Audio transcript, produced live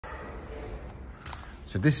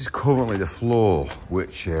So this is currently the floor,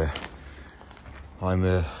 which I'm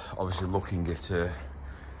obviously looking at,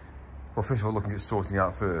 well, first of all, looking at sorting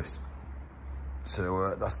out first.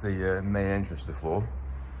 So that's the main entrance to the floor.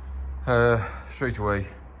 Straight away,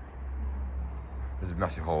 there's a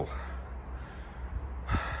massive hole.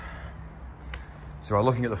 So I'm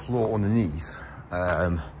looking at the floor underneath.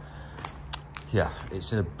 Yeah,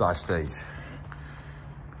 it's in a bad state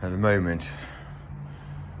at the moment.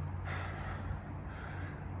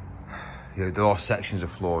 You know, there are sections of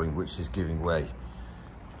flooring which is giving way.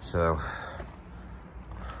 So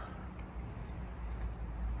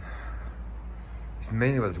it's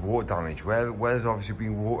mainly where there's water damage. Where there's obviously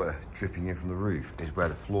been water dripping in from the roof is where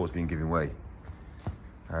the floor's been giving way.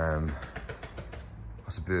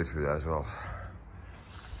 That's a bird through there as well.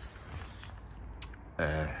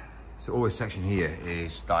 So all this section here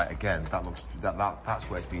is that, again, that's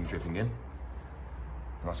where it's been dripping in. And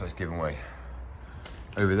that's where it's giving way.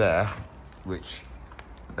 Over there, which,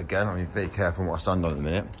 again, I'm being very careful what I stand on at the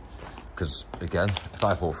minute, because, again, if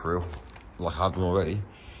I fall through, like I've done already,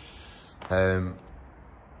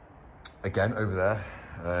 again, over there,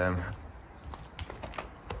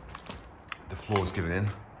 the floor's giving in.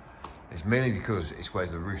 It's mainly because it's where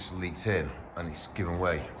the roof's leaked in and it's given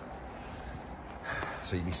way.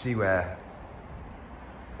 So you can see where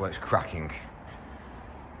it's cracking.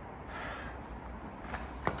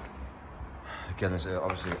 Again, there's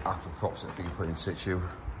obviously aqua props that have been put in situ.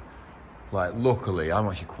 Like, luckily, I'm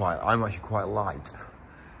actually quite light.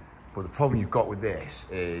 But the problem you've got with this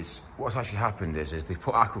is, what's actually happened is they've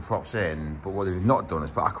put aqua props in, but what they've not done is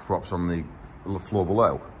put aqua props on the floor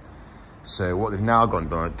below. So what they've now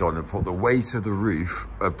done and put the weight of the roof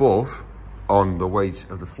above on the weight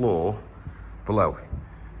of the floor below.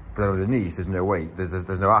 But then underneath, there's no weight,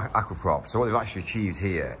 there's no aqua prop. So what they've actually achieved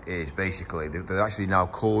here is basically, they're actually now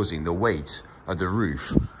causing the weight of the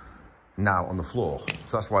roof now on the floor.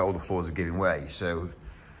 So that's why all the floors are giving way. So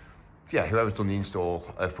yeah, whoever's done the install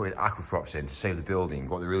of putting aqua props in to save the building,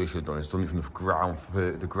 what they really should have done is done it from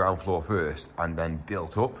the ground floor first and then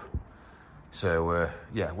built up. So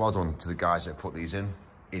yeah, well done to the guys that put these in,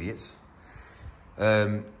 idiots.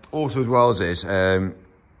 Also, as well as this,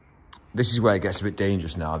 this is where it gets a bit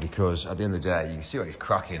dangerous now, because at the end of the day, you can see where it's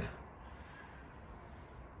cracking.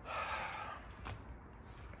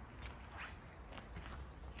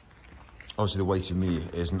 Obviously, the weight of me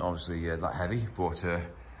isn't obviously that heavy, but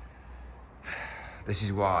this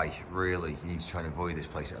is why, really, you need to try and avoid this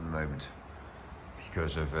place at the moment,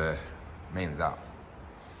 because of mainly that.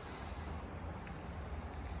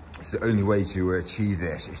 So the only way to achieve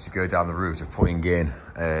this is to go down the route of putting in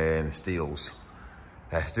steel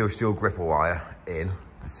gripper wire in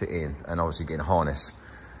to sit in, and obviously getting a harness.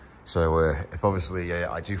 So if obviously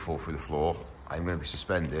I do fall through the floor, I'm going to be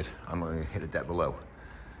suspended. I'm going to hit the deck below.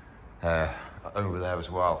 Over there as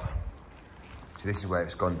well. So this is where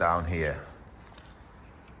it's gone down here.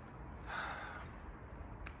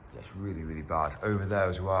 Yeah, it's really, really bad. Over there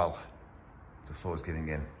as well, the floor's giving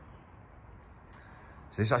in.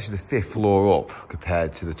 So this is actually the 5th floor up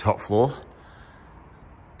compared to the top floor.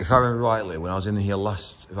 If I remember rightly, when I was in here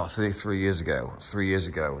about 3 years ago,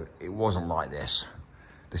 it wasn't like this.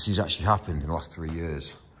 This has actually happened in the last 3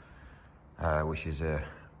 years, which is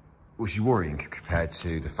worrying compared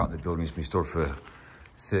to the fact that the building's been stored for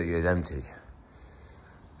 30 years empty.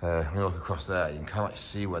 When you look across there, you can kind of like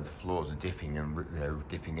see where the floors are dipping and, you know,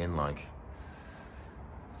 dipping in like.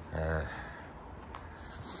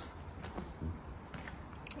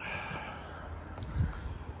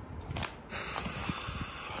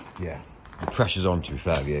 Yeah, the pressure's on, to be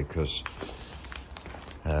fair, yeah, because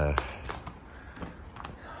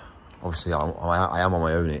obviously I am on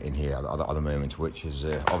my own in here at the moment, which is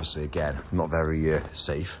obviously, again, not very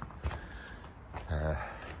safe.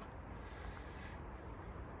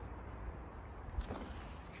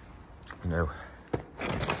 You know, the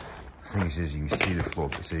thing is you can see the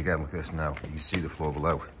floor. So again, look at this now. You can see the floor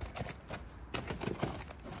below.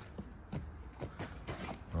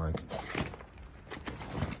 Like,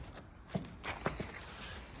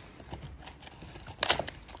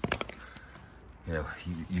 you know,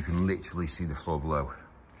 you can literally see the floor below.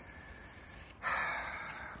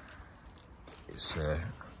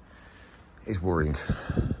 It's worrying.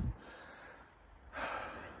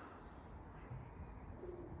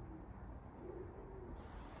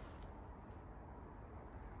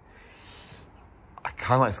 I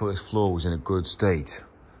kind of like thought this floor was in a good state,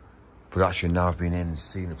 but actually now I've been in and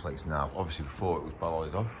seen the place now. Obviously before it was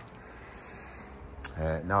bolted off.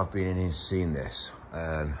 Now I've been in and seen this.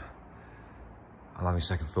 I'm having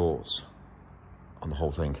second thoughts on the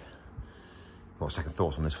whole thing. Well, second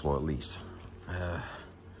thoughts on this floor at least.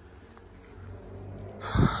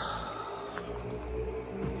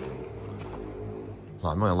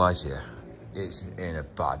 Like, I'm not gonna lie to you, it's in a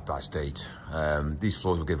bad state. These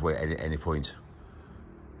floors will give way at any point.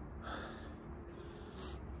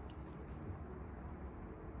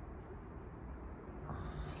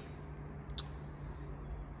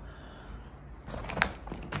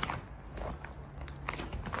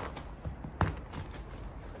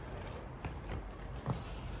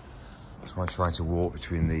 So I'm trying to walk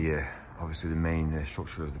between the, obviously the main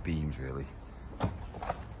structure of the beams, really.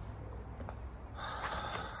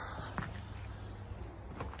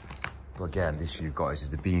 But again, the issue you've got is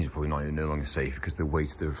the beams are probably no longer safe because the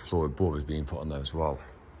weight of the floor above is being put on them as well.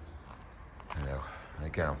 You know, and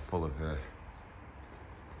again, I'm full of,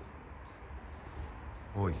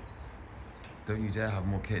 boy, don't you dare have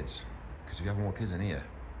more kids, because if you have more kids in here,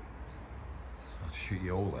 I'll have to shoot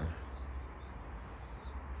you all then.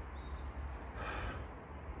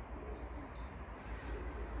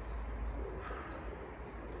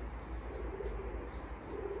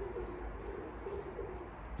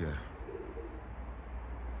 Yeah.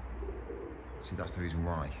 See, that's the reason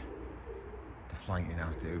why they're flying in and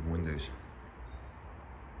out of the open windows.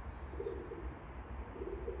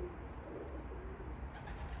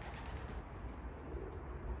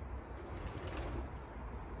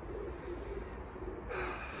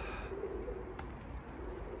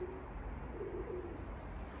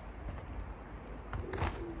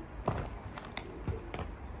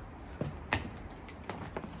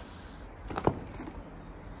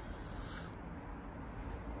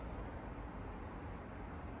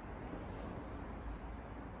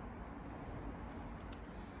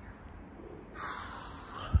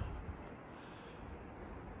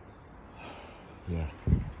 Yeah.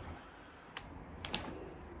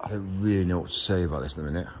 I don't really know what to say about this in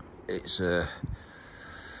a minute. It's see,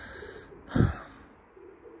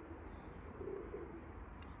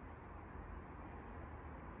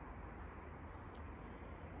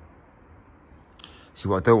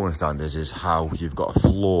 what I don't understand is how you've got a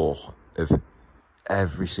floor of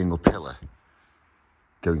every single pillar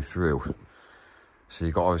going through. So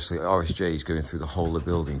you've got obviously RSJs going through the whole of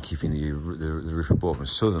the building, keeping the roof above, and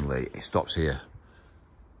suddenly it stops here.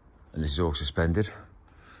 And this is all suspended.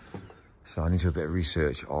 So I need to do a bit of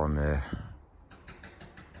research on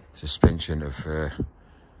suspension of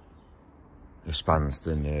spans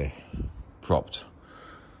than propped.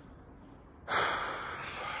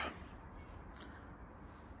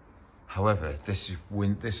 However, this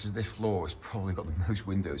floor has probably got the most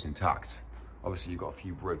windows intact. Obviously, you've got a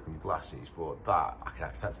few broken glasses, but that I can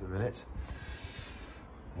accept at the minute.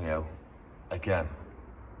 You know, again,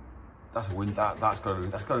 that's a wind. That's got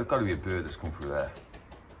to be a bird that's come through there.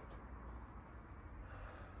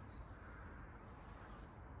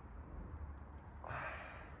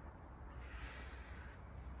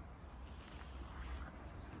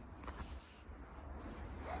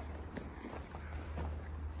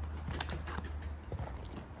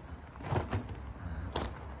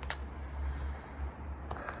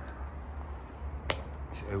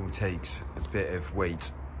 It only takes a bit of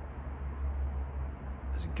weight.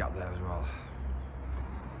 There's a gap there as well.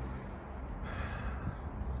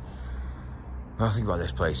 When I think about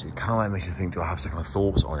this place, it kind of like makes you think, do I have second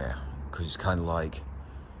thoughts on it? Because it's kind of like,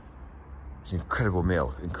 it's an incredible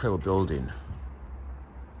mill, incredible building.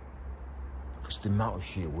 But it's the amount of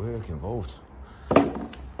sheer work involved.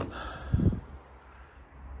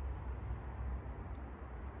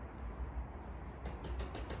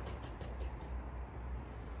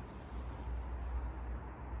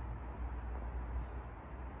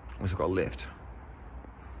 Unless I've got a lift.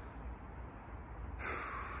 I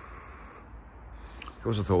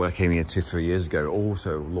also thought when I came here 2-3 years ago, it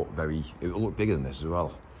also looked it looked bigger than this as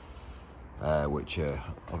well. Which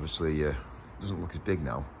obviously doesn't look as big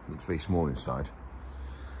now. It looks very small inside.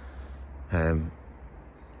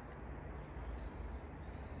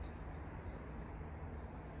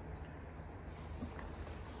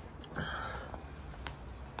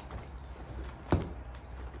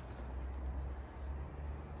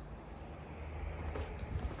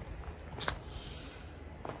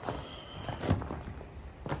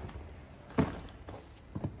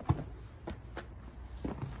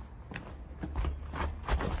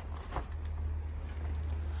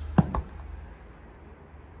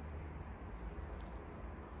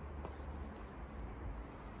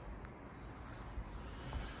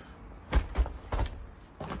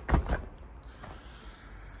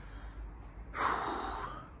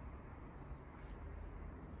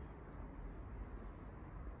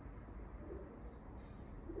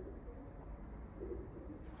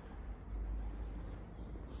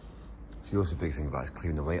 So the other big thing about it is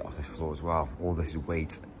clearing the weight off this floor as well. All this is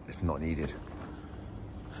weight that's not needed.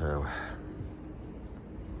 So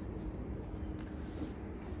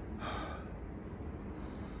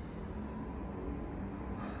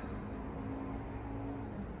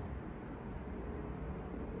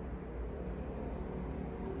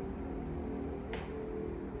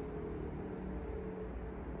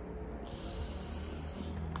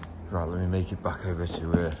right, let me make it back over to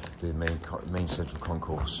the main central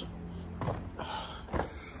concourse.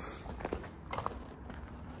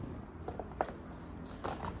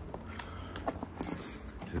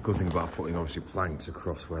 So the good thing about putting obviously planks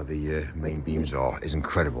across where the main beams are is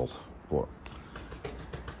incredible, but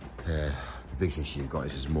the biggest issue you've got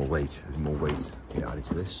is there's more weight. There's more weight being added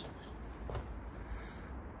to this.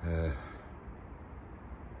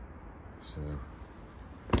 So.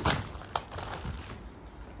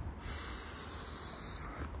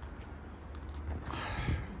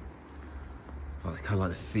 Kind of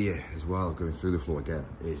like the fear as well going through the floor again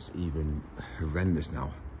is even horrendous now.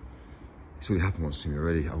 It's already happened once to me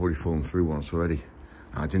already. I've already fallen through once already.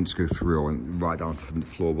 And I didn't just go through, I went right down to the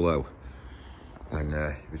floor below. And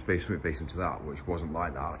it was based into that, which wasn't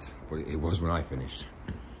like that, but it was when I finished.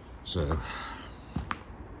 So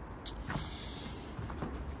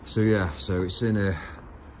yeah, so it's in a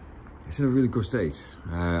really good state.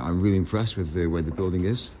 I'm really impressed with the way the building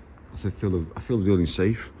is. I feel the building's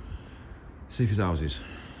safe. Safe as houses.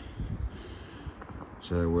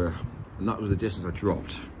 So, and that was the distance I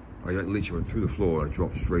dropped. I literally went through the floor and I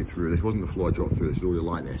dropped straight through. This wasn't the floor I dropped through, this is already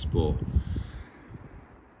like this, but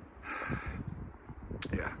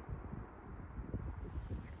yeah.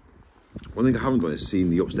 One thing I haven't done is seen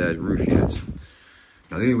the upstairs roof yet.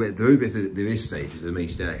 Now the only bit that there is safe is the main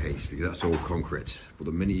staircase because that's all concrete. But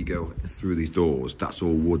the minute you go through these doors, that's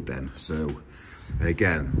all wood then. So, and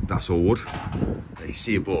again, that's all wood. And you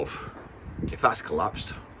see above, if that's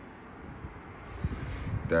collapsed,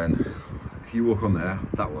 then if you walk on there,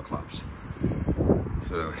 that will collapse.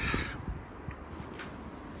 So,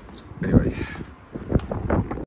 anyway.